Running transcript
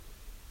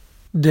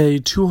Day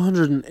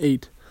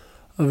 208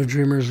 of A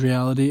Dreamer's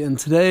Reality, and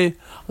today I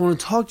want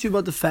to talk to you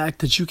about the fact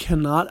that you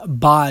cannot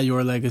buy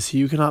your legacy.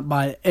 You cannot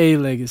buy a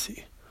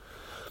legacy.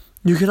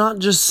 You cannot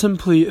just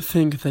simply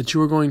think that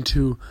you are going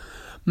to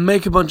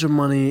make a bunch of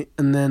money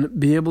and then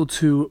be able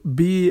to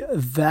be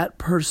that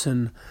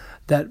person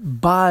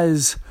that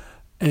buys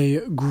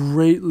a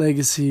great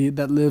legacy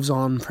that lives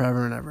on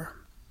forever and ever.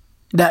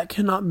 That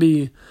cannot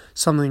be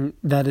something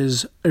that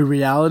is a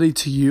reality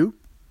to you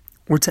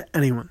or to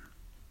anyone.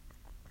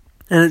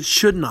 And it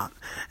should not,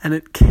 and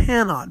it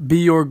cannot be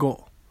your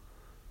goal.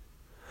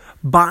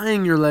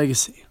 Buying your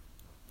legacy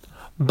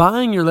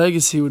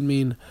would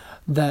mean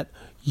that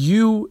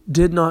you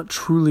did not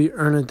truly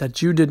earn it,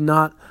 that you did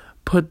not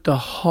put the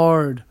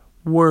hard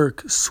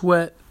work,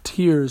 sweat,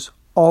 tears,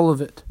 all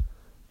of it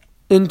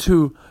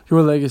into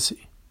your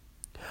legacy.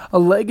 A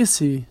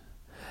legacy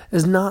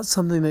is not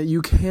something that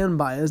you can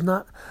buy. It's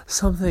not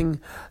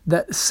something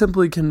that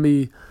simply can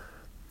be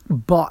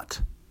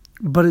bought,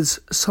 but it's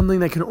something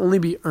that can only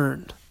be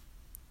earned.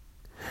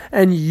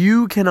 And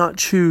you cannot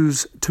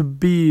choose to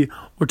be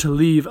or to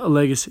leave a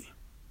legacy.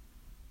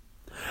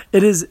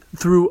 It is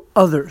through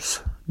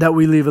others that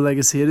we leave a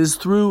legacy. It is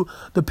through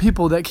the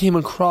people that came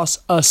across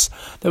us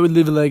that we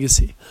leave a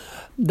legacy.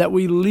 That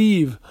we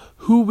leave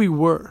who we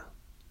were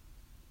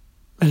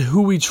and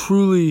who we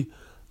truly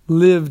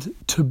lived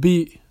to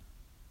be.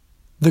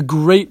 The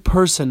great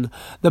person,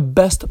 the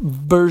best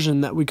version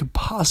that we could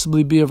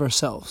possibly be of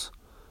ourselves.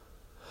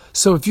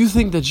 So if you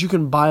think that you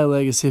can buy a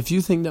legacy, if you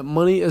think that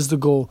money is the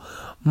goal,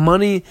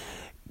 money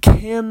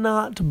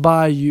cannot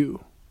buy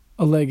you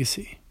a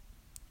legacy.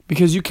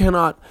 Because you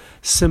cannot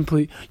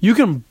simply, you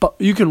can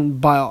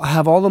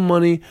have all the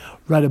money,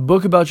 write a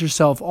book about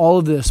yourself, all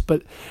of this,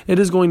 but it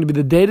is going to be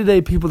the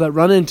day-to-day people that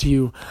run into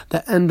you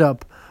that end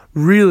up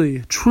really,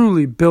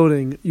 truly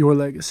building your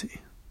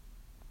legacy.